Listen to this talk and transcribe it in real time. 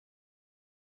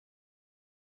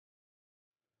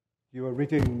You are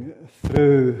reading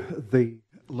through the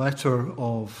letter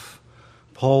of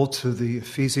Paul to the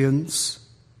Ephesians,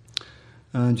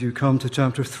 and you come to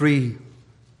chapter 3.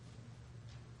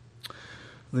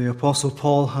 The Apostle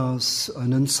Paul has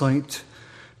an insight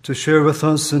to share with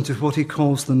us into what he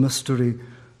calls the mystery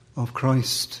of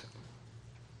Christ.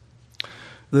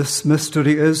 This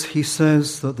mystery is, he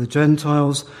says, that the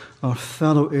Gentiles are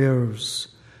fellow heirs,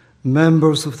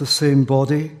 members of the same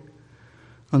body,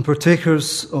 and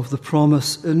partakers of the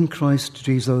promise in Christ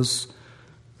Jesus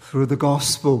through the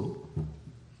gospel.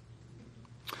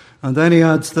 And then he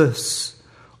adds this: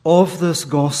 of this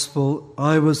gospel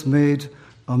I was made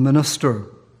a minister,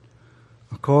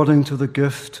 according to the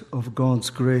gift of God's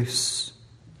grace.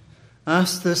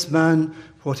 Ask this man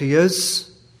what he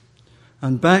is,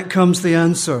 and back comes the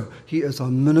answer. He is a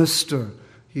minister.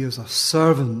 He is a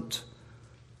servant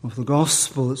of the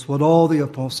gospel. It's what all the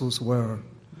apostles were.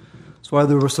 That's why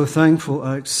they were so thankful,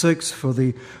 Acts 6, for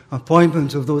the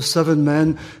appointment of those 7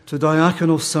 men to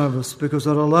diaconal service, because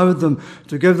it allowed them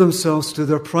to give themselves to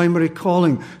their primary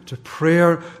calling, to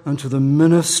prayer and to the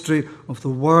ministry of the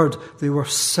Word. They were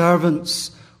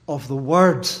servants of the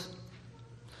Word.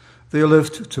 They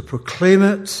lived to proclaim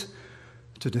it,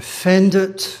 to defend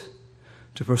it,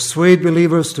 to persuade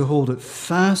believers to hold it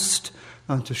fast,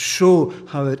 and to show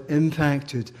how it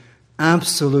impacted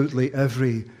absolutely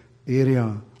every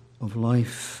area of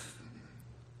life.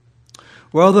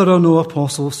 While there are no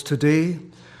apostles today,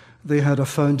 they had a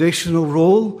foundational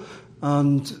role,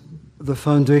 and the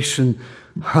foundation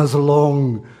has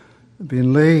long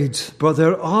been laid. But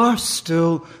there are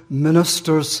still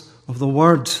ministers of the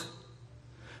Word,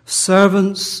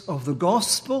 servants of the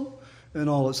gospel in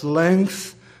all its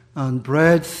length and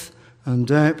breadth and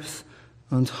depth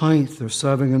and height. They're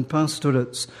serving in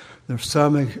pastorates, they're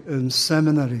serving in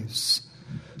seminaries,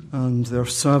 and they're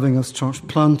serving as church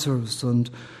planters and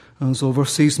as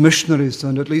overseas missionaries,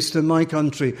 and at least in my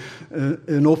country,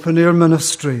 in open-air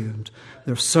ministry. And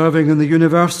they're serving in the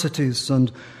universities, and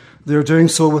they're doing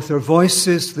so with their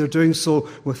voices, they're doing so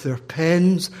with their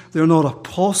pens. They're not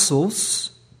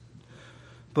apostles,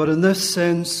 but in this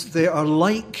sense, they are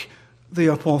like the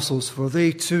apostles, for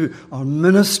they too are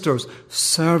ministers,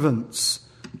 servants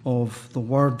of the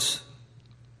Word.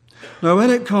 Now, when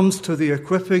it comes to the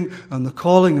equipping and the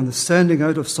calling and the sending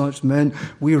out of such men,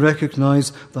 we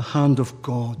recognize the hand of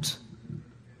God.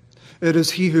 It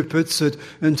is He who puts it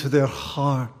into their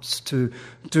hearts to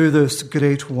do this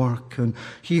great work, and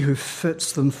He who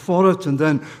fits them for it and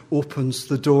then opens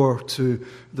the door to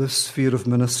this sphere of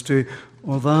ministry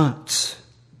or that.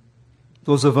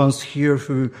 Those of us here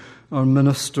who are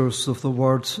ministers of the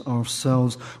Word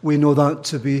ourselves, we know that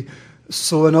to be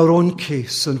so in our own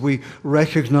case, and we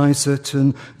recognize it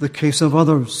in the case of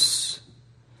others.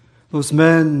 Those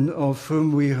men of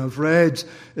whom we have read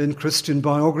in Christian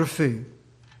biography,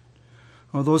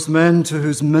 or those men to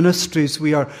whose ministries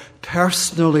we are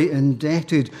personally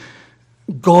indebted.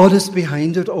 God is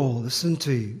behind it all, isn't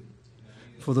He?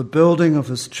 For the building of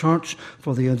His church,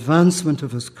 for the advancement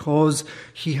of His cause,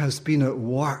 He has been at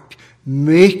work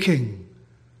making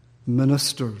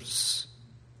ministers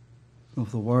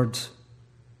of the Word.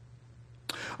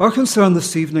 Our concern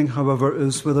this evening, however,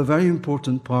 is with a very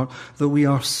important part that we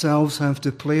ourselves have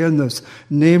to play in this,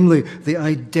 namely the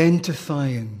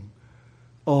identifying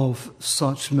of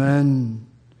such men.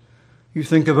 You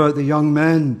think about the young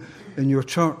men in your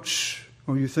church,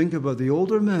 or you think about the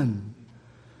older men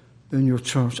in your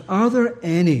church. Are there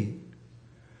any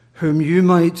whom you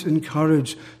might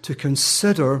encourage to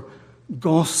consider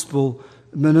gospel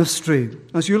ministry?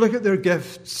 As you look at their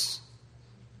gifts,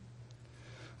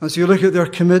 as you look at their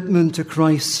commitment to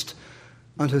Christ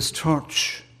and His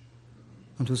church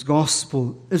and His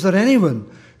gospel, is there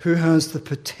anyone who has the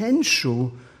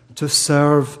potential to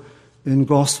serve in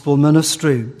gospel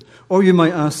ministry? Or you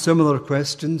might ask similar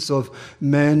questions of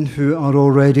men who are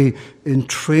already in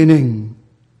training.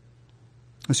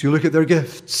 As you look at their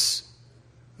gifts,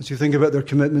 as you think about their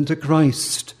commitment to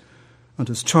Christ and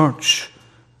His church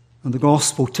and the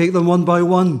gospel, take them one by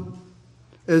one.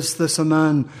 Is this a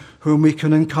man whom we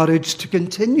can encourage to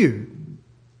continue?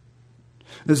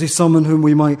 Is he someone whom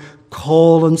we might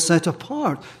call and set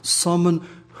apart? Someone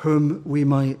whom we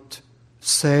might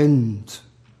send?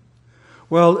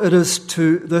 Well, it is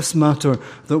to this matter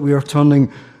that we are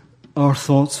turning our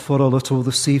thoughts for a little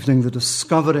this evening, the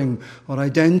discovering or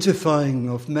identifying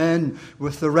of men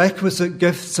with the requisite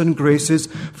gifts and graces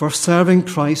for serving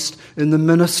Christ in the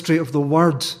ministry of the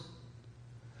Word.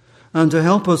 And to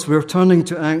help us, we're turning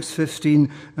to Acts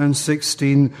 15 and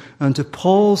 16 and to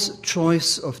Paul's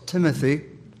choice of Timothy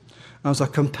as a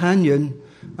companion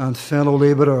and fellow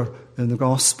labourer in the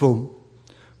gospel.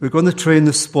 We're going to train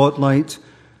the spotlight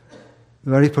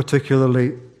very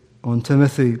particularly on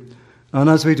Timothy. And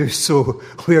as we do so,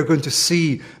 we are going to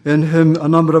see in him a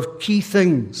number of key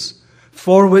things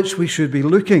for which we should be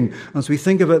looking as we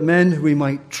think about men who we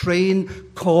might train,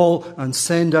 call, and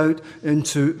send out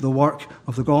into the work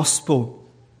of the gospel.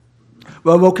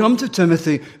 Well, we'll come to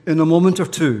Timothy in a moment or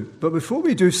two, but before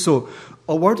we do so,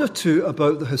 a word or two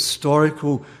about the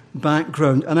historical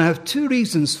background. And I have two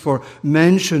reasons for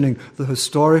mentioning the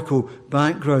historical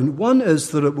background. One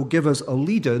is that it will give us a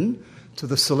lead-in to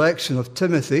the selection of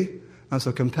Timothy as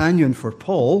a companion for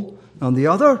Paul, and the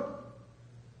other,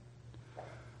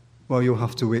 well, you'll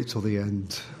have to wait till the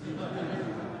end.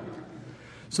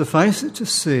 Suffice it to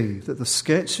say that the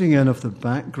sketching in of the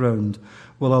background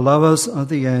will allow us at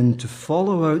the end to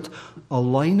follow out a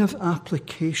line of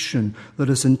application that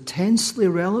is intensely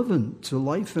relevant to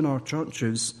life in our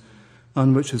churches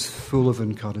and which is full of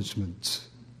encouragement.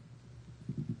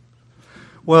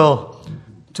 Well,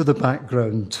 to the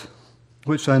background,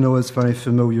 which I know is very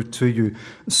familiar to you,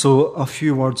 so a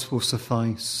few words will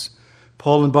suffice.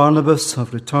 Paul and Barnabas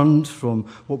have returned from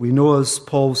what we know as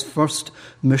Paul's first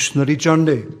missionary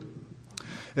journey.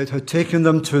 It had taken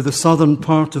them to the southern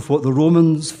part of what the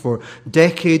Romans for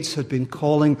decades had been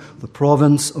calling the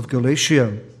province of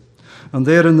Galatia. And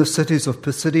there in the cities of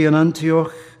Pisidian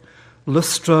Antioch,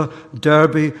 Lystra,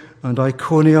 Derbe, and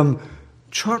Iconium,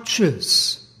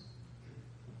 churches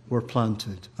were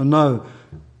planted. And now,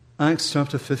 Acts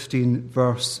chapter 15,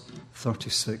 verse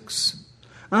 36.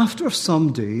 After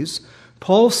some days,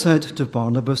 Paul said to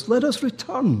Barnabas, "Let us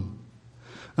return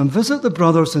and visit the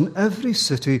brothers in every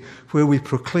city where we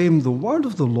proclaim the word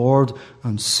of the Lord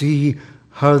and see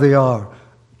how they are."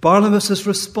 Barnabas'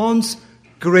 response,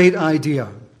 great idea.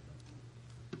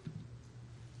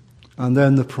 And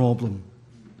then the problem.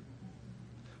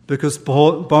 Because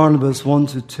Barnabas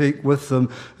wanted to take with them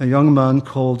a young man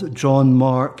called John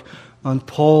Mark, and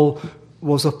Paul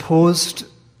was opposed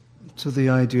to the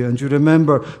idea. And you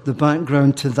remember the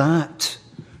background to that.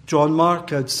 John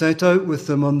Mark had set out with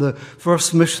them on the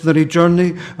first missionary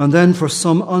journey, and then for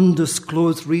some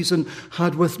undisclosed reason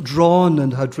had withdrawn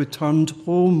and had returned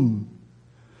home.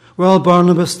 Well,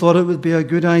 Barnabas thought it would be a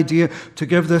good idea to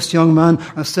give this young man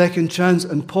a second chance,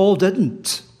 and Paul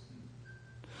didn't.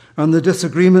 And the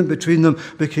disagreement between them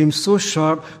became so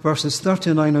sharp, verses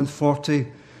 39 and 40,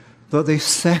 that they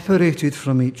separated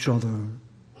from each other.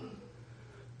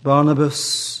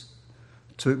 Barnabas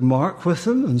took Mark with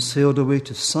him and sailed away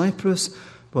to Cyprus,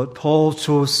 but Paul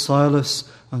chose Silas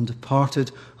and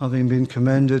departed, having been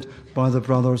commended by the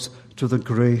brothers to the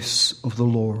grace of the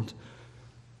Lord.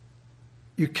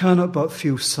 You cannot but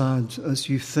feel sad as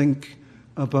you think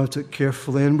about it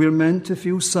carefully, and we're meant to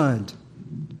feel sad,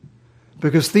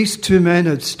 because these two men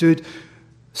had stood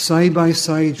side by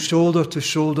side, shoulder to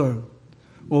shoulder,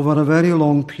 over a very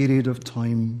long period of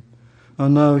time.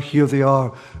 And now here they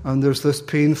are, and there's this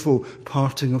painful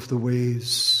parting of the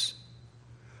ways.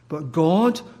 But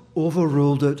God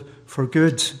overruled it for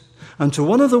good. And to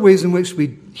one of the ways in which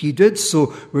he did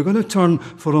so, we're going to turn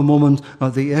for a moment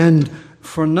at the end.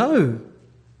 For now,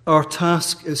 our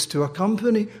task is to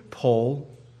accompany Paul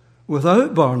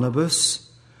without Barnabas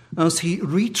as he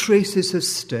retraces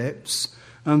his steps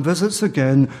and visits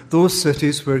again those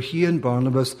cities where he and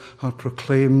Barnabas had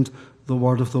proclaimed the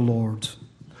word of the Lord.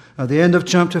 At the end of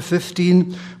chapter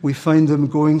 15, we find them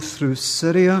going through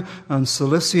Syria and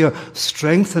Cilicia,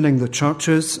 strengthening the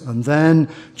churches. And then,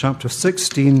 chapter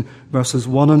 16, verses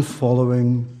 1 and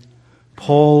following,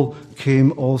 Paul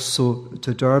came also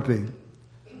to Derbe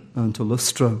and to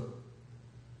Lystra.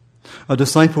 A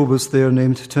disciple was there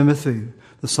named Timothy,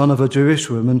 the son of a Jewish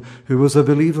woman who was a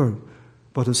believer,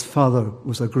 but his father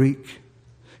was a Greek.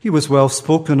 He was well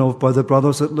spoken of by the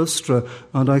brothers at Lystra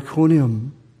and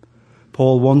Iconium.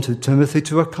 Paul wanted Timothy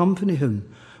to accompany him,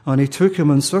 and he took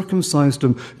him and circumcised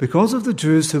him because of the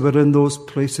Jews who were in those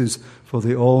places, for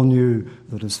they all knew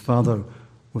that his father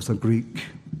was a Greek.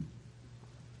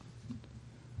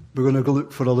 We're going to go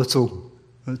look for a little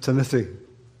at Timothy.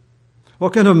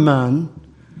 What kind of man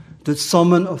did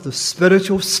someone of the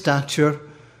spiritual stature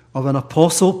of an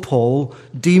apostle Paul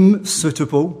deem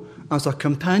suitable as a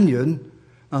companion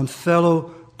and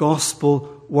fellow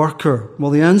gospel worker?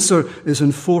 Well, the answer is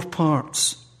in 4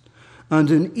 parts. And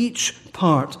in each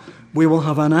part, we will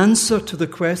have an answer to the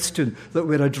question that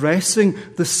we're addressing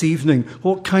this evening.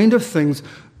 What kind of things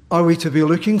are we to be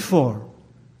looking for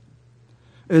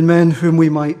in men whom we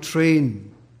might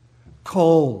train,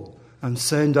 call, and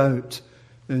send out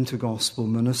into gospel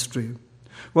ministry?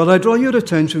 Well, I draw your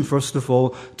attention, first of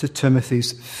all, to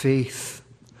Timothy's faith.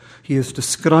 He is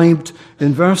described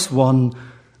in verse 1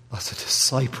 as a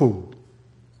disciple.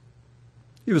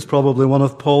 He was probably one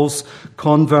of Paul's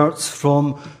converts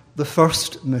from the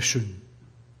first mission.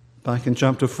 Back in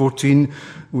chapter 14,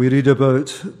 we read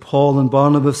about Paul and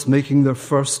Barnabas making their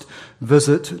first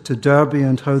visit to Derbe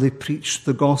and how they preached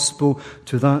the gospel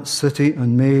to that city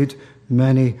and made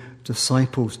many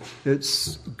disciples.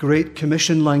 It's Great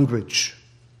Commission language.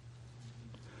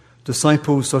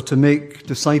 Disciples are to make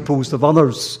disciples of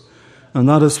others, and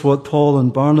that is what Paul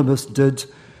and Barnabas did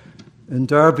in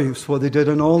Derbe. It's what they did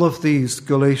in all of these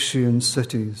Galatian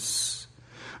cities.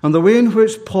 And the way in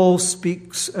which Paul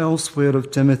speaks elsewhere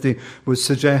of Timothy would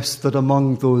suggest that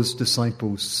among those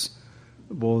disciples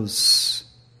was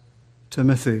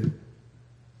Timothy.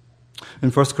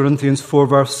 In 1 Corinthians 4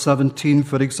 verse 17,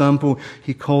 for example,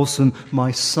 he calls him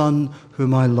my son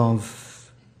whom I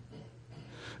love.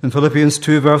 In Philippians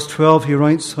 2 verse 12, he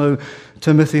writes how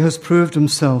Timothy has proved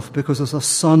himself because as a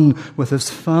son with his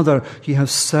father, he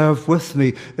has served with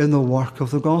me in the work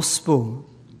of the gospel.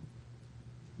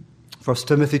 1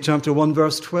 Timothy chapter 1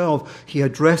 verse 12, he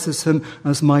addresses him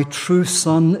as my true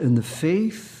son in the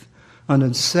faith, and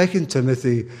in 2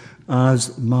 Timothy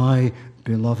as my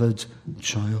beloved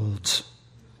child.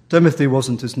 Timothy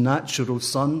wasn't his natural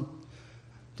son.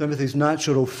 Timothy's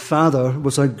natural father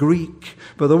was a Greek,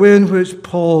 but the way in which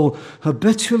Paul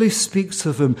habitually speaks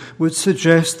of him would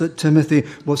suggest that Timothy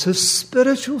was his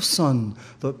spiritual son,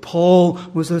 that Paul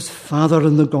was his father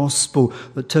in the gospel,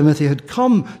 that Timothy had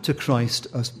come to Christ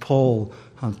as Paul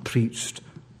had preached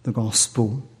the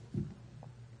gospel.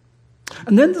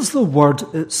 And then there's the word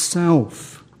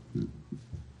itself,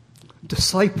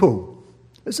 disciple.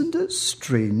 Isn't it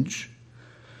strange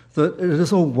that it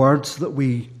is a word that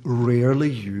we rarely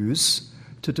use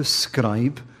to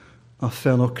describe a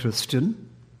fellow Christian?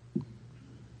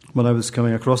 When I was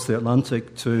coming across the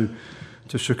Atlantic to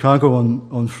Chicago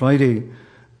on Friday,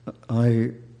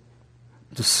 I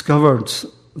discovered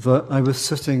that I was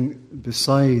sitting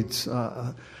beside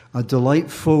a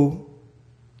delightful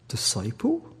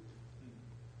disciple.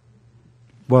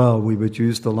 Well, we would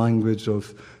use the language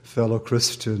of fellow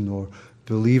Christian or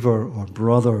believer or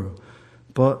brother,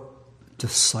 but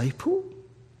disciple?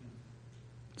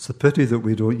 It's a pity that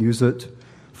we don't use it,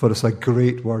 for it's a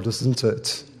great word, isn't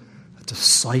it? A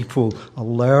disciple, a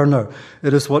learner.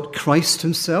 It is what Christ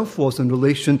himself was in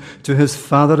relation to his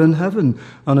Father in heaven,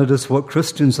 and it is what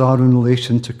Christians are in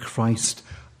relation to Christ.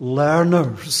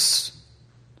 Learners.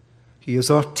 He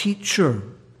is our teacher.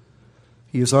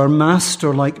 He is our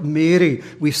master. Like Mary,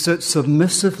 we sit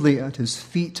submissively at his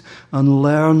feet and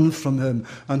learn from him.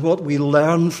 And what we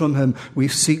learn from him, we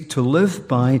seek to live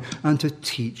by and to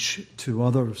teach to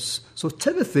others. So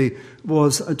Timothy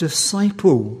was a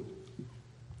disciple.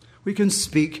 We can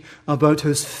speak about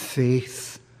his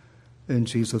faith in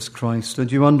Jesus Christ.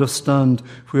 And you understand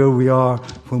where we are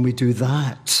when we do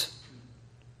that.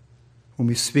 When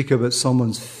we speak about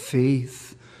someone's faith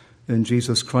in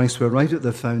Jesus Christ, we're right at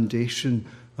the foundation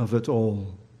of it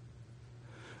all.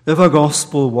 If a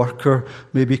gospel worker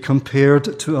may be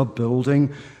compared to a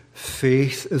building,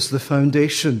 faith is the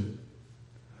foundation.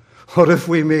 Or if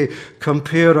we may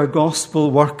compare a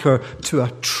gospel worker to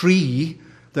a tree,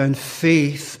 then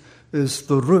faith is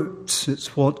the root.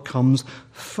 It's what comes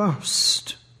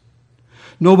first.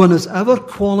 No one is ever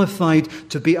qualified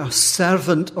to be a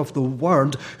servant of the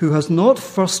word who has not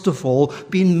first of all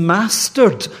been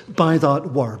mastered by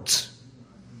that word,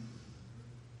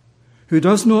 who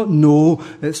does not know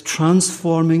its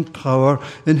transforming power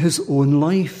in his own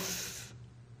life.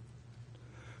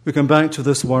 We come back to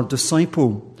this word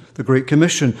disciple. The Great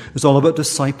Commission is all about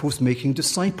disciples making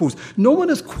disciples. No one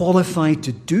is qualified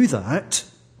to do that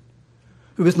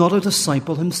who is not a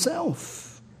disciple himself.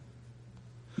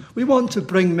 We want to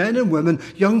bring men and women,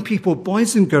 young people,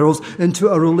 boys and girls, into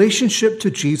a relationship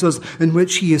to Jesus in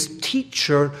which he is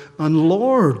teacher and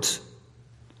Lord.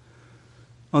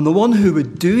 And the one who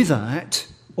would do that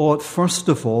ought first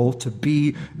of all to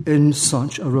be in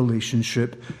such a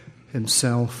relationship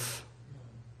himself.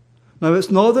 Now,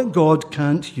 it's not that God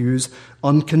can't use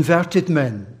unconverted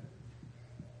men.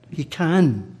 He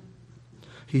can.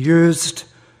 He used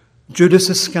Judas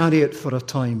Iscariot for a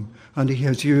time, and he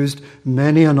has used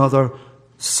many another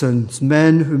since,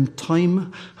 men whom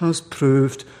time has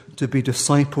proved to be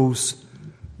disciples,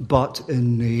 but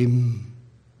in name.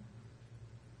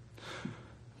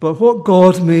 But what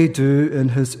God may do in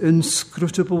his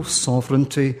inscrutable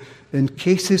sovereignty in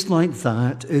cases like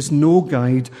that is no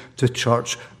guide to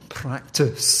church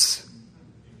practice.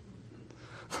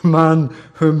 The man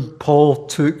whom Paul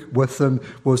took with him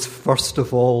was first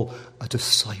of all a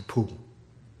disciple.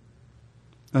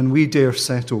 And we dare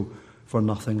settle for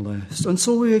nothing less. And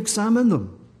so we examine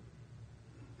them.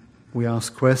 We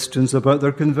ask questions about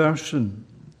their conversion.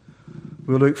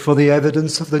 We look for the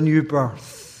evidence of the new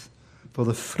birth, for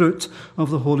the fruit of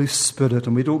the Holy Spirit,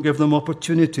 and we don't give them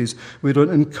opportunities. We don't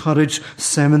encourage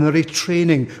seminary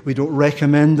training. We don't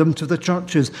recommend them to the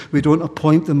churches. We don't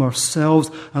appoint them ourselves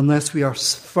unless we are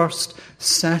first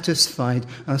satisfied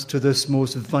as to this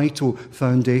most vital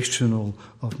foundational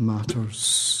of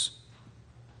matters.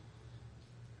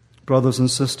 Brothers and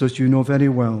sisters, you know very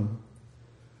well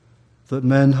that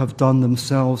men have done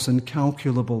themselves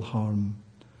incalculable harm,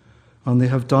 and they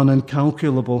have done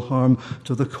incalculable harm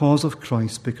to the cause of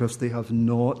Christ because they have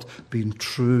not been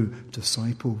true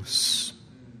disciples.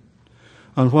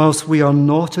 And whilst we are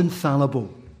not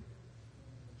infallible,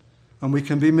 and we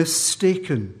can be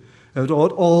mistaken, it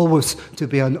ought always to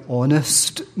be an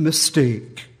honest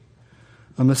mistake.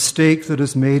 A mistake that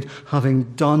is made having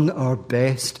done our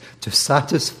best to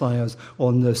satisfy us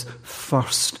on this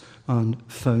first and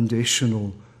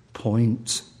foundational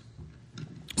point.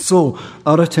 So,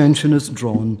 our attention is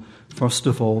drawn, first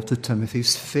of all, to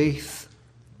Timothy's faith.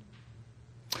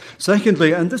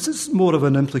 Secondly, and this is more of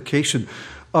an implication,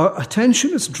 our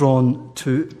attention is drawn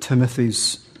to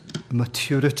Timothy's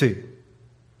maturity.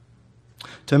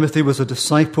 Timothy was a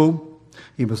disciple,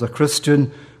 he was a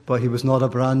Christian, but he was not a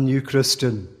brand new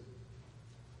Christian.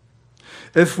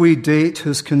 If we date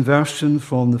his conversion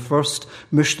from the first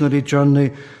missionary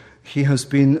journey, he has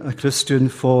been a Christian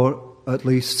for at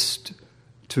least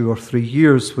 2 or 3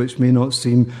 years, which may not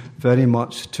seem very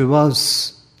much to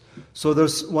us. So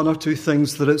there's 1 or 2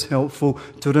 things that it's helpful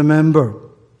to remember.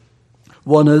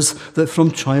 One is that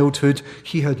from childhood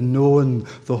he had known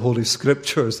the Holy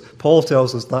Scriptures. Paul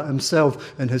tells us that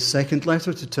himself in his second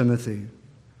letter to Timothy.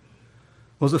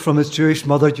 Was it from his Jewish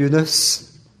mother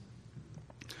Eunice?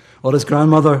 Or his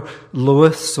grandmother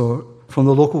Lois? Or from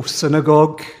the local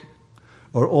synagogue?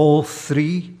 Or all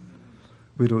 3?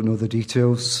 We don't know the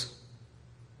details.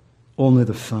 Only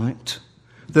the fact.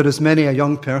 There is many a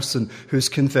young person who's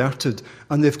converted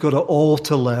and they've got it all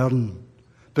to learn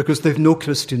because they've no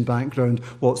Christian background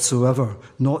whatsoever.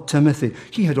 Not Timothy.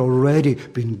 He had already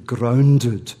been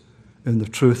grounded in the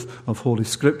truth of Holy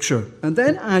Scripture. And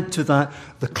then add to that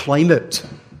the climate.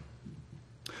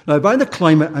 Now, by the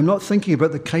climate, I'm not thinking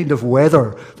about the kind of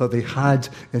weather that they had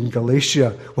in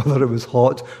Galatia, whether it was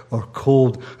hot or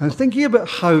cold. I'm thinking about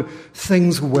how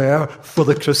things were for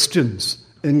the Christians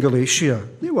in Galatia.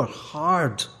 They were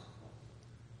hard.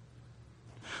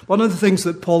 One of the things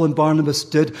that Paul and Barnabas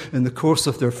did in the course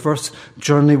of their first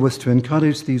journey was to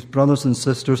encourage these brothers and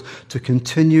sisters to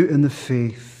continue in the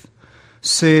faith,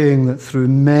 saying that through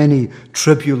many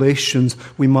tribulations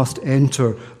we must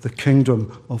enter the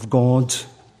kingdom of God.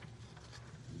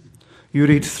 You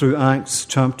read through Acts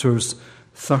chapters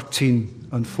 13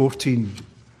 and 14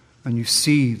 and you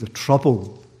see the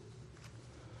trouble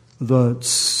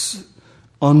that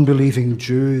unbelieving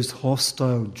Jews,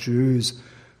 hostile Jews,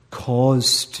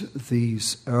 caused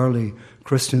these early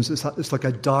Christians. It's like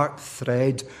a dark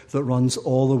thread that runs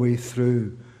all the way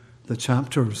through the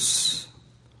chapters.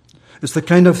 It's the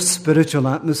kind of spiritual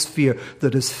atmosphere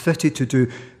that is fitted to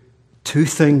do 2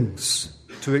 things: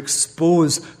 to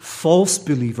expose false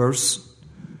believers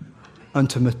and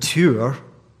to mature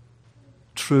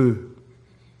true.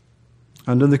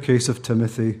 And in the case of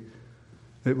Timothy,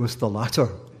 it was the latter.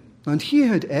 And he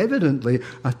had evidently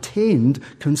attained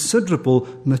considerable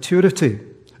maturity.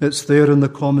 It's there in the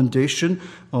commendation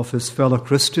of his fellow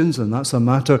Christians, and that's a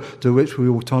matter to which we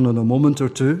will turn in a moment or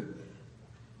two.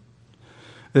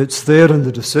 It's there in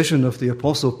the decision of the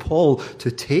Apostle Paul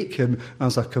to take him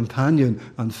as a companion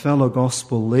and fellow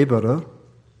gospel labourer.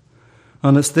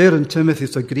 And it's there in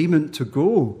Timothy's agreement to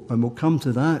go, and we'll come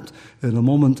to that in a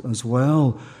moment as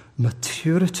well.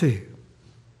 Maturity.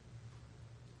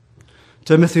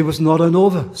 Timothy was not a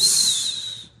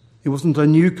novice. He wasn't a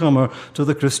newcomer to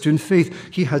the Christian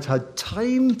faith. He had had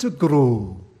time to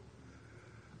grow,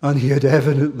 and he had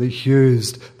evidently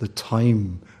used the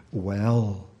time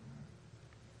well.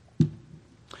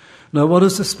 Now, what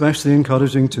is especially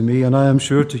encouraging to me, and I am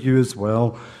sure to you as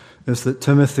well, is that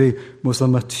Timothy was a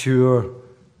mature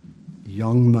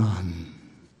young man.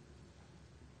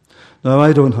 Now,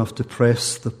 I don't have to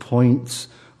press the point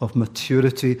of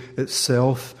maturity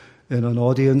itself in an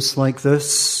audience like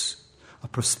this. A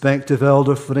prospective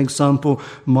elder, for example,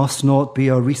 must not be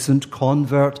a recent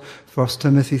convert. 1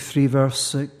 Timothy 3 verse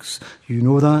 6. You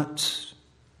know that.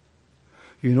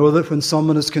 You know that when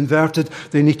someone is converted,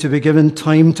 they need to be given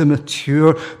time to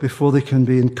mature before they can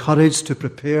be encouraged to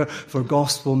prepare for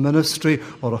gospel ministry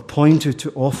or appointed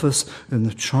to office in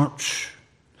the church.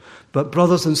 But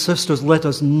brothers and sisters, let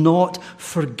us not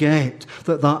forget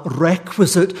that that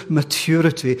requisite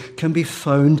maturity can be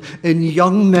found in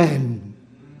young men.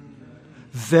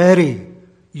 Very,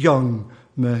 young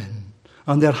men.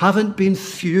 And there haven't been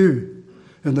few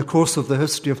in the course of the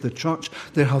history of the church.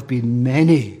 There have been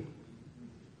many.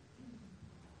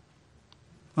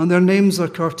 And their names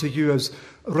occur to you as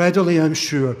readily, I'm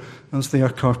sure, as they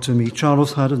occur to me.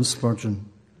 Charles Haddon Spurgeon,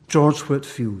 George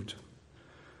Whitefield,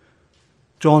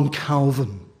 John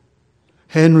Calvin,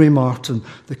 Henry Martyn,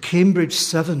 the Cambridge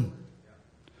Seven,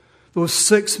 those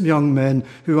 6 young men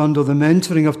who, under the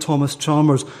mentoring of Thomas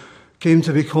Chalmers, came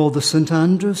to be called the St.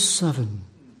 Andrew's Seven.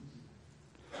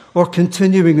 Or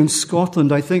continuing in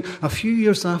Scotland, I think, a few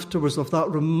years afterwards, of that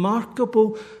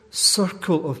remarkable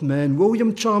circle of men,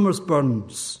 William Chalmers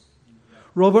Burns,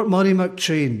 Robert Murray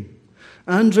McCheyne,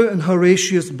 Andrew and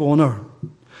Horatius Bonner,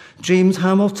 James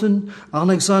Hamilton,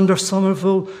 Alexander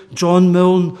Somerville, John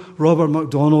Milne, Robert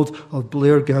MacDonald of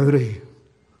Blair Gowrie.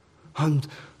 And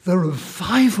the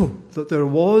revival that there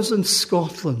was in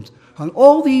Scotland, and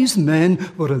all these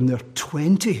men were in their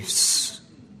 20s.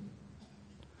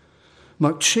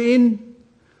 McCheyne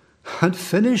had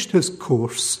finished his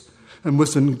course and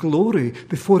was in glory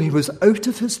before he was out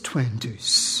of his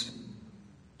 20s.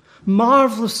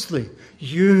 Marvellously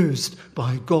used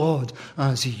by God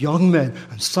as young men.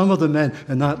 And some of the men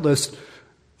in that list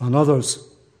and others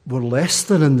were less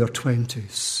than in their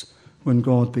 20s when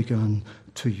God began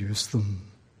to use them.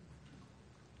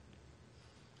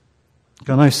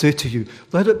 Can I say to you,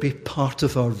 let it be part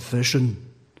of our vision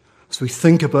as we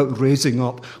think about raising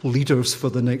up leaders for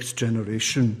the next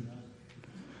generation.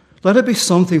 Let it be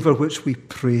something for which we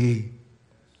pray.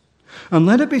 And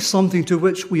let it be something to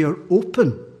which we are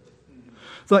open.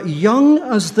 That young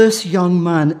as this young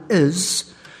man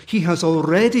is, he has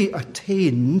already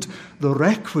attained the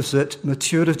requisite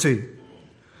maturity.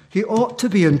 He ought to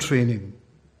be in training.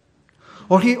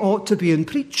 Or he ought to be in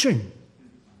preaching.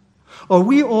 Or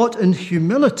we ought in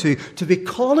humility to be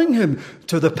calling him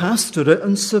to the pastorate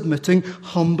and submitting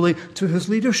humbly to his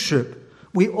leadership.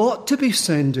 We ought to be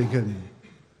sending him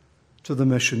to the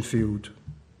mission field.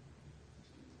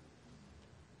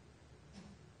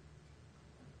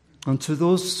 And to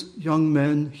those young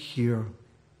men here,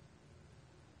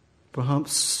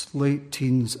 perhaps late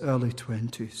teens, early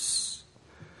 20s,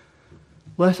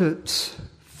 let it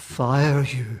fire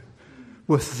you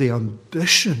with the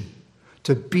ambition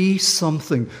to be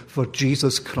something for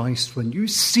Jesus Christ when you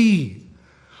see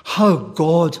how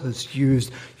God has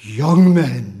used young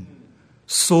men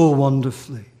so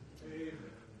wonderfully.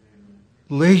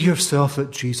 Lay yourself at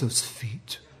Jesus'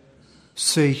 feet.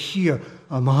 Say, "Here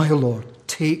am I, Lord.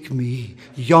 Take me,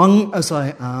 young as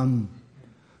I am,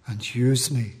 and use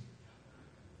me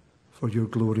for your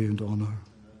glory and honour."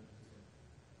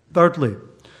 Thirdly,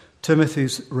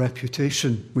 Timothy's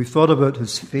reputation. We've thought about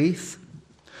his faith.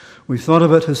 We've thought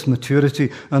about his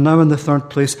maturity. And now in the third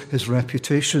place, his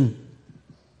reputation.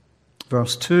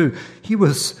 Verse 2, he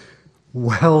was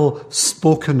well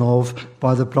spoken of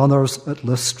by the brothers at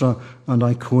Lystra and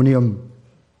Iconium.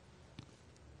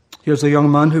 Here's a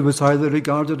young man who was highly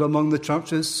regarded among the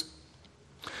churches.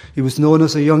 He was known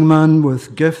as a young man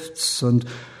with gifts and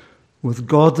with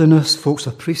godliness. Folks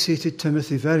appreciated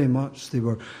Timothy very much. They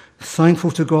were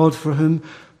thankful to God for him.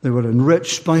 They were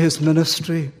enriched by his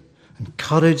ministry,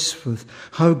 encouraged with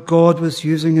how God was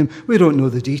using him. We don't know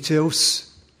the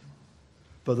details,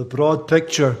 but the broad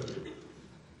picture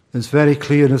is very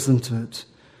clear, isn't it?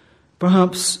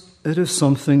 Perhaps it is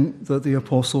something that the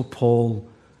Apostle Paul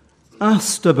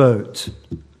asked about.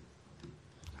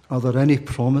 Are there any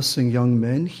promising young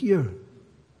men here?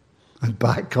 And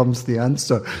back comes the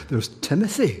answer. There's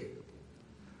Timothy.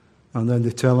 And then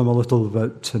they tell him a little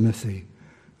about Timothy.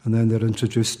 And then they're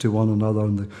introduced to one another,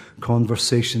 and the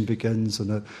conversation begins,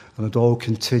 and it all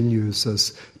continues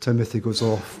as Timothy goes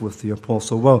off with the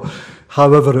apostle. Well,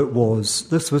 however it was,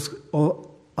 this was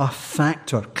a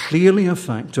factor, clearly a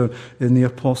factor in the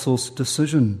apostle's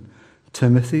decision.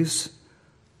 Timothy's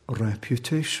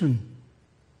reputation.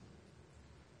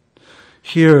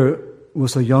 Here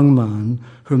was a young man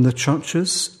whom the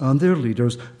churches and their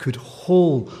leaders could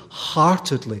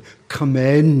wholeheartedly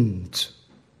commend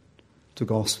to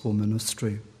gospel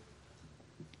ministry.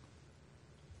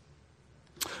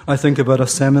 I think about a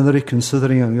seminary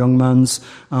considering a young man's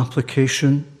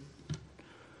application,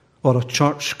 or a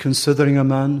church considering a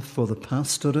man for the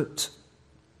pastorate,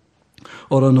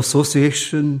 or an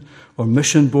association or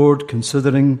mission board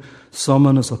considering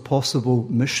someone as a possible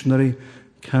missionary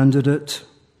candidate.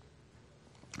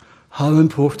 How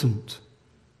important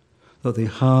that they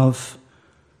have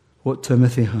what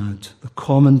Timothy had, the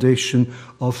commendation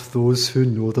of those who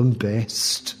know them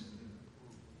best.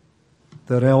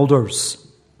 Their elders,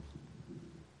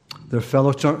 their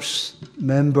fellow church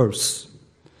members,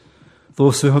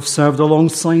 those who have served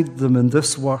alongside them in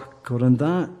this work or in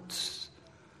that,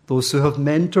 those who have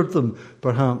mentored them,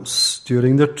 perhaps,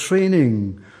 during their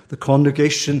training, the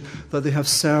congregation that they have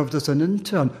served as an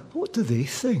intern. What do they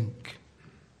think?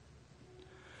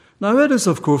 Now, it is,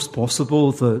 of course,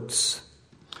 possible that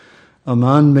a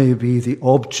man may be the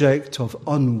object of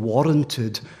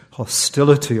unwarranted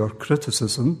hostility or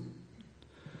criticism.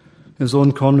 His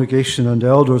own congregation and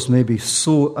elders may be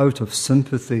so out of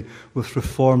sympathy with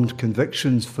Reformed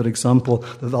convictions, for example,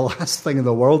 that the last thing in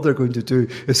the world they're going to do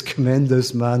is commend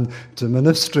this man to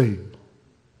ministry.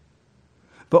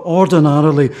 But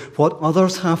ordinarily, what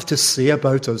others have to say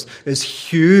about us is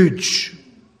huge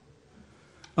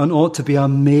and ought to be a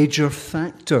major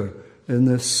factor in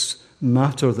this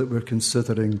matter that we're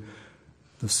considering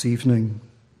this evening.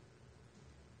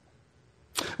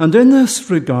 And in this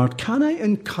regard, can I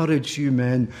encourage you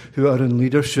men who are in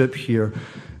leadership here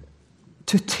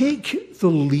to take the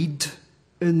lead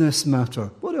in this matter?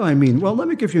 What do I mean? Well, let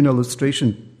me give you an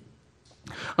illustration.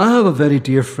 I have a very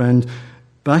dear friend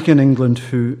back in England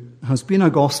who has been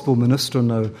a gospel minister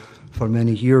now for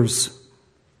many years.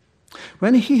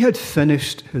 When he had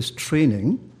finished his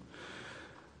training,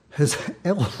 his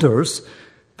elders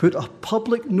put a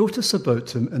public notice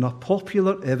about him in a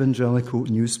popular evangelical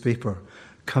newspaper,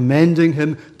 commending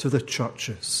him to the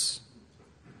churches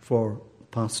for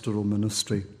pastoral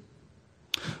ministry.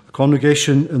 A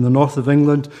congregation in the north of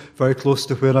England, very close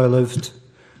to where I lived,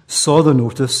 saw the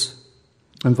notice,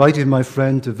 invited my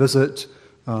friend to visit,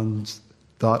 and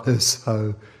that is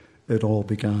how it all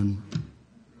began.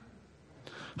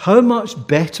 How much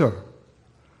better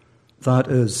that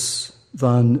is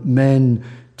than men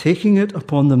taking it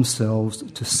upon themselves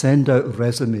to send out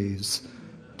resumes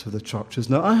to the churches.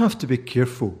 Now, I have to be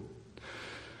careful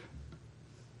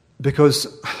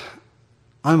because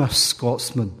I'm a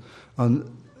Scotsman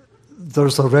and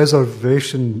there's a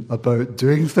reservation about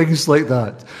doing things like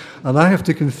that. And I have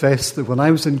to confess that when I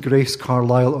was in Grace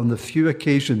Carlisle, on the few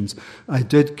occasions I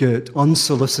did get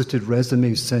unsolicited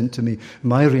resumes sent to me,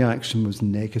 my reaction was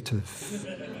negative.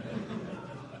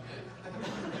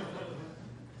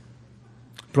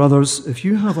 Brothers, if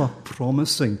you have a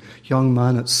promising young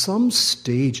man at some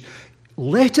stage,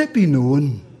 let it be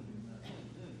known.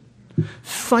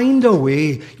 Find a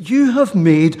way. You have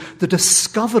made the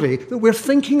discovery that we're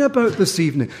thinking about this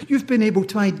evening. You've been able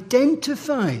to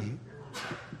identify.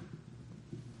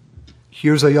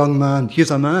 Here's a young man,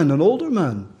 here's a man, an older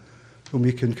man, whom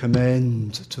we can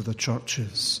commend to the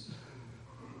churches.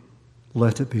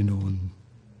 Let it be known.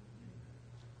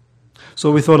 So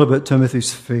we thought about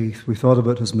Timothy's faith, we thought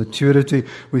about his maturity,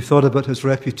 we thought about his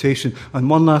reputation. And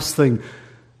one last thing,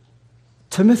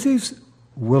 Timothy's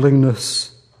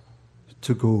willingness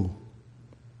to go.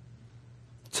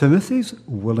 Timothy's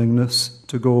willingness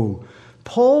to go.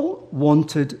 Paul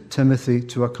wanted Timothy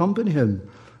to accompany him.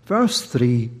 Verse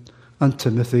 3, and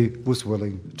Timothy was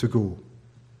willing to go.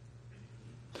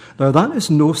 Now that is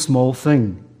no small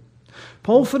thing.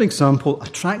 Paul, for example,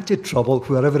 attracted trouble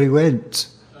wherever he went.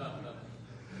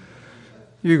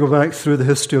 You go back through the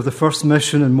history of the first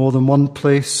mission in more than one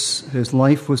place, his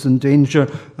life was in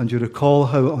danger, and you recall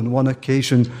how on one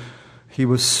occasion he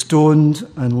was stoned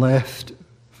and left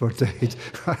for dead.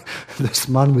 This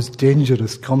man was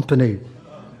dangerous company.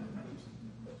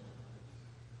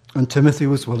 And Timothy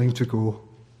was willing to go.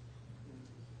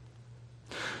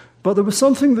 But there was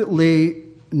something that lay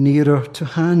nearer to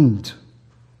hand.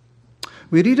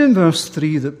 We read in verse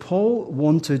 3 that Paul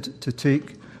wanted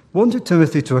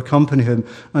Timothy to accompany him,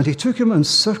 and he took him and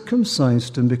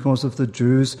circumcised him because of the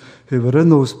Jews who were in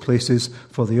those places,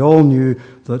 for they all knew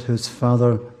that his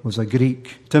father was a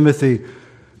Greek. Timothy,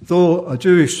 though a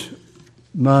Jewish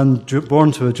man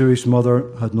born to a Jewish mother,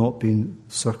 had not been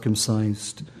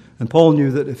circumcised. And Paul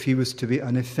knew that if he was to be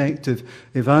an effective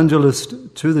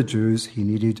evangelist to the Jews, he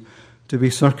needed to be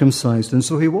circumcised, and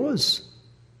so he was.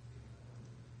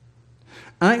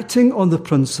 Acting on the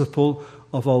principle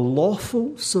of a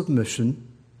lawful submission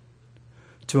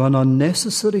to an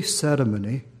unnecessary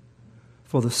ceremony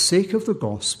for the sake of the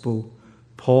gospel,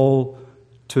 Paul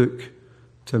took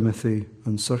Timothy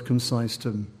and circumcised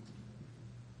him.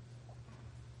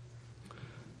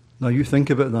 Now you think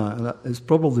about that, and it's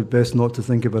probably best not to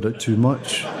think about it too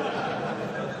much.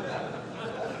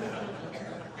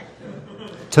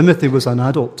 Timothy was an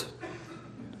adult,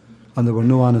 and there were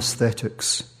no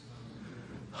anesthetics.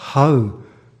 How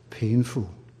painful.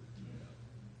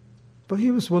 But he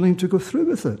was willing to go through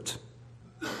with it.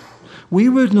 We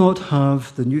would not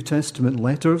have the New Testament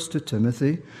letters to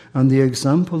Timothy and the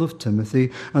example of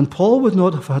Timothy, and Paul would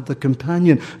not have had the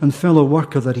companion and fellow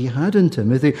worker that he had in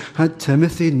Timothy had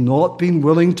Timothy not been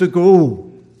willing to go.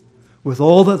 with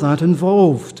all that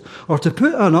involved. Or to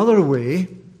put it another way,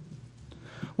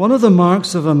 one of the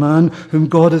marks of a man whom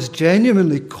God is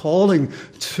genuinely calling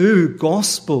to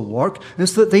gospel work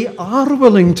is that they are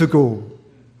willing to go,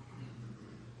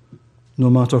 no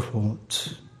matter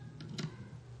what.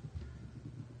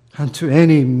 And to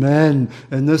any men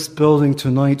in this building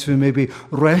tonight who may be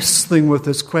wrestling with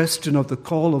this question of the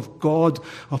call of God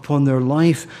upon their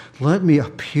life, let me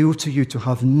appeal to you to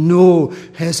have no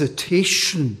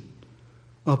hesitation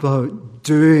about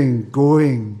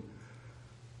going,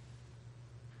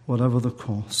 whatever the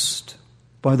cost.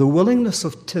 By the willingness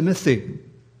of Timothy,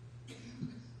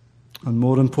 and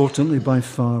more importantly by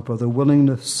far, by the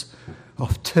willingness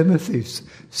of Timothy's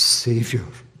Saviour.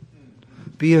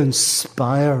 Be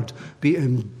inspired, be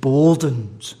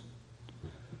emboldened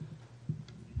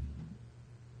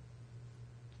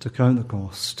to count the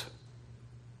cost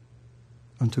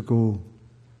and to go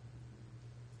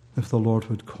if the Lord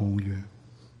would call you.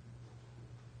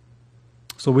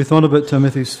 So we thought about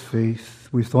Timothy's faith,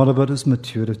 we thought about his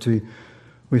maturity,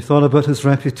 we thought about his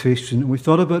reputation, we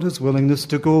thought about his willingness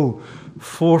to go.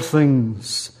 Four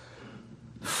things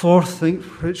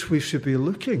which we should be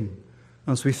looking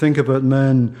as we think about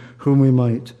men whom we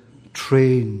might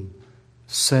train,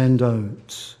 send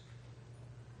out,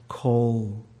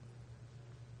 call.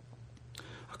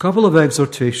 A couple of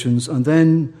exhortations and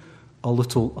then a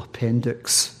little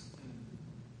appendix.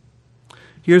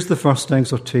 Here's the first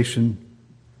exhortation.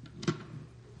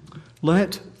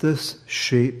 Let this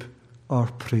shape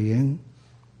our praying.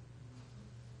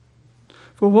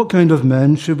 For what kind of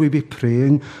men should we be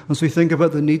praying as we think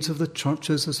about the needs of the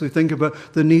churches, as we think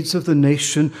about the needs of the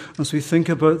nation, as we think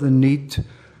about the need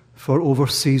for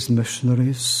overseas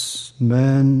missionaries?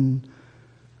 Men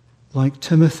like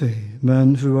Timothy,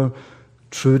 men who are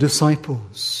true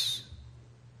disciples,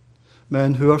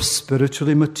 men who are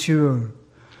spiritually mature,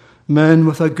 men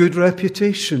with a good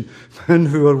reputation, men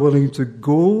who are willing to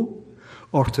go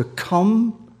or to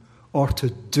come or to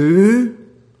do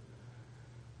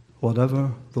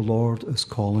whatever the Lord is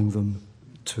calling them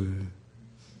to.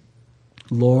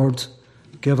 Lord,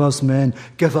 give us men,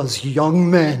 give us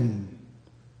young men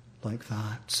like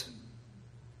that.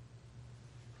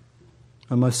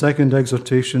 And my second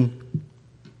exhortation,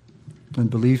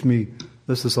 and believe me,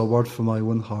 this is a word from my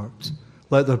own heart,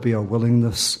 let there be a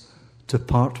willingness to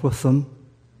part with them.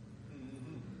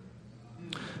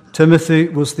 Timothy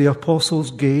was the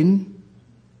apostles' gain,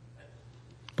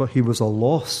 but he was a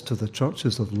loss to the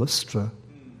churches of Lystra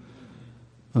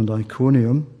and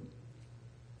Iconium.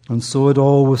 And so it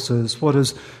always is. What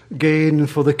is gain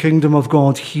for the kingdom of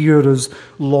God here is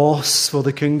loss for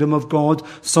the kingdom of God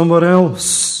somewhere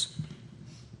else.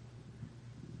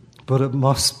 But it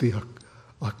must be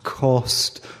a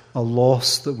cost, a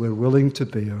loss that we're willing to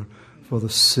bear for the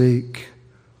sake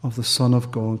of the Son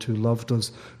of God who loved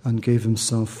us and gave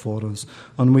himself for us.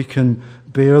 And we can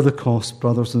bear the cost,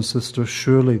 brothers and sisters,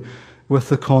 surely with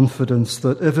the confidence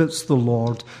that if it's the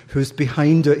Lord who's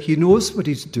behind it, he knows what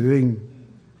he's doing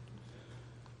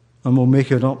and will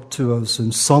make it up to us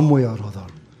in some way or other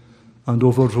and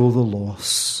overrule the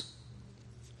loss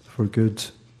for good.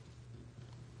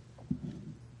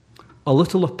 A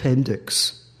little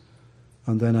appendix,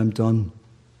 and then I'm done.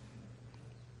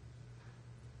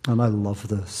 And I love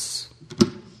this.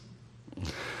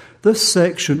 This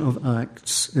section of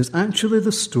Acts is actually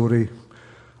the story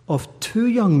of two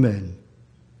young men,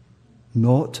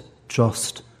 not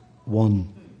just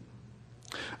one.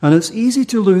 And it's easy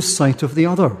to lose sight of the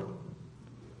other.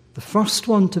 The first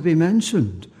one to be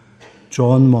mentioned,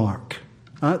 John Mark.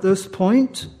 At this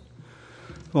point,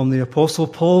 from the Apostle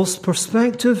Paul's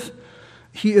perspective,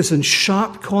 he is in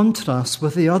sharp contrast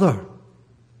with the other.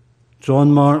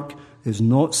 John Mark is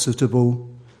not suitable.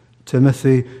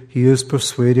 Timothy, he is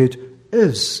persuaded,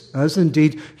 is, as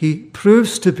indeed he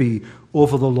proves to be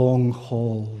over the long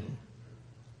haul.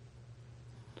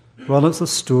 Well, it's a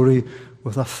story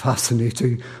with a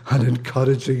fascinating and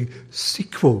encouraging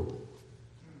sequel.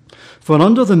 For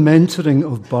under the mentoring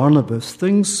of Barnabas,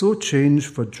 things so change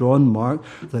for John Mark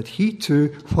that he too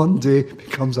one day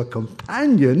becomes a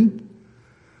companion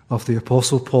of the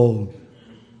Apostle Paul.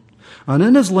 And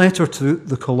in his letter to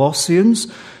the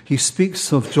Colossians, he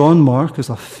speaks of John Mark as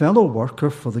a fellow worker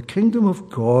for the kingdom of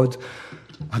God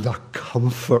and a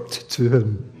comfort to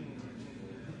him.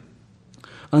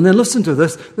 And then listen to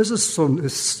this. This is from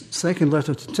his second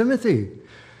letter to Timothy.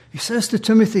 He says to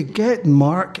Timothy, get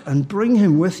Mark and bring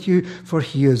him with you, for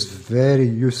he is very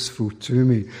useful to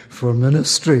me for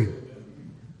ministry.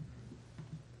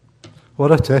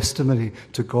 What a testimony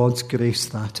to God's grace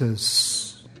that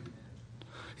is.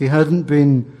 He hadn't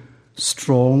been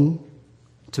strong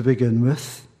to begin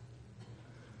with.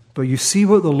 But you see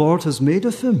what the Lord has made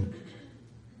of him.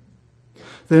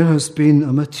 There has been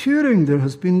a maturing, there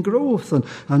has been growth,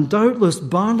 and doubtless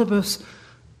Barnabas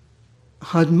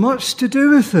had much to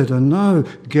do with it. And now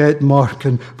get Mark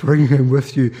and bring him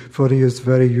with you, for he is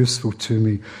very useful to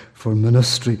me for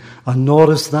ministry. And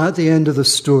nor is that the end of the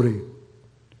story.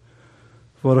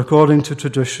 For according to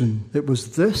tradition, it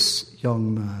was this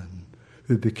young man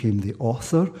who became the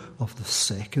author of the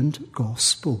second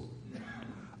gospel,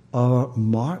 our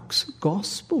Mark's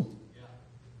gospel,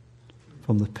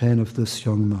 from the pen of this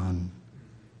young man.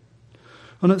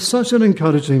 And it's such an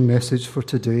encouraging message for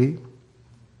today.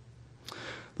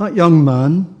 That young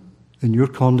man in your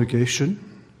congregation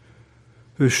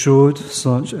who showed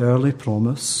such early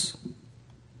promise,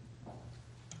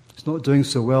 he's not doing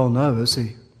so well now, is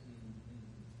he?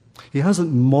 He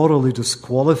hasn't morally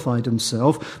disqualified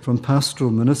himself from pastoral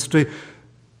ministry,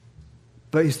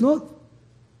 but he's not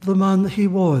the man that he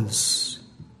was.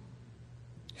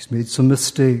 He's made some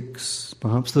mistakes.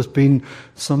 Perhaps there's been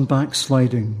some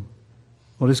backsliding,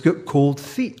 or he's got cold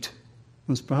feet,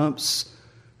 as perhaps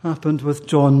happened with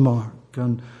John Mark,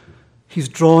 and he's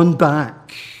drawn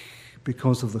back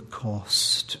because of the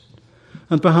cost.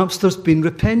 And perhaps there's been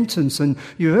repentance, and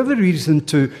you have every reason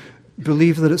to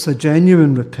believe that it's a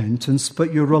genuine repentance,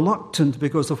 but you're reluctant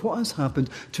because of what has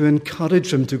happened to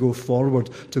encourage him to go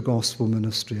forward to gospel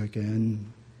ministry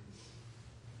again.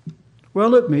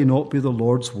 Well, it may not be the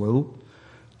Lord's will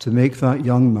to make that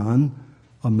young man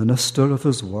a minister of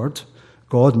his word.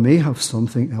 God may have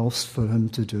something else for him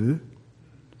to do.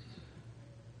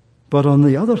 But on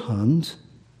the other hand,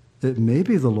 it may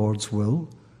be the Lord's will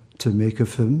to make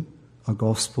of him a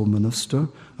gospel minister,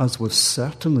 as was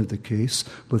certainly the case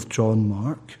with John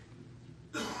Mark.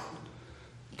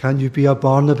 Can you be a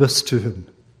Barnabas to him?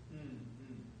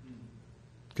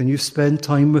 Can you spend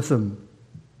time with him?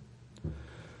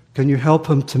 Can you help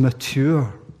him to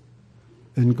mature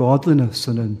in godliness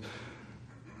and in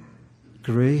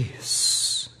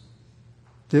grace?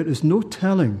 There is no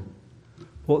telling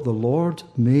what the Lord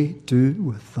may do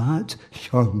with that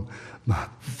young man.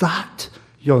 That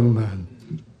young man.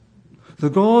 The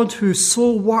God who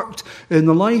so worked in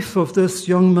the life of this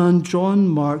young man, John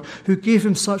Mark, who gave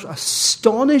him such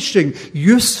astonishing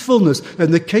usefulness in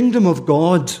the kingdom of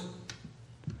God,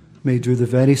 may do the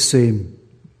very same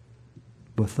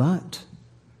with that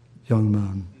young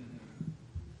man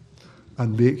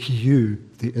and make you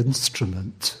the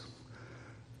instrument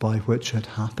by which it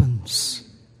happens.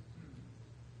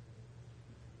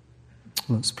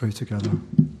 Let's pray together.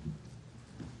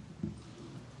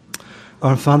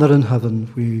 Our Father in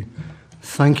heaven, we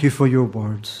thank you for your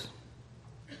word.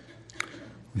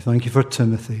 We thank you for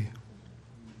Timothy.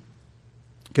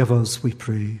 Give us, we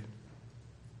pray,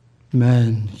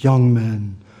 men, young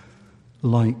men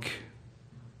like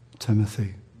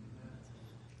Timothy.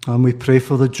 And we pray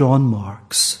for the John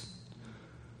Marks.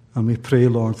 And we pray,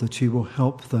 Lord, that you will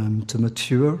help them to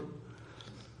mature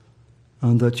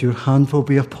and that your hand will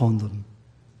be upon them.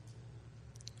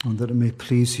 And that it may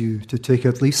please you to take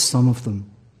at least some of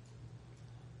them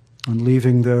and,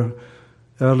 leaving their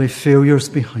early failures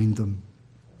behind them,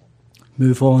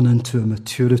 move on into a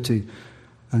maturity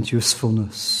and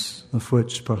usefulness of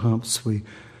which perhaps we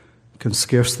can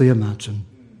scarcely imagine.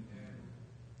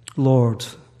 Lord,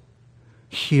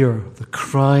 hear the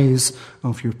cries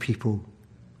of your people,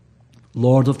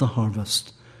 Lord of the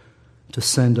harvest, to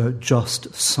send out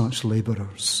just such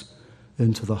labourers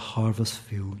into the harvest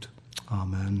field.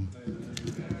 Amen.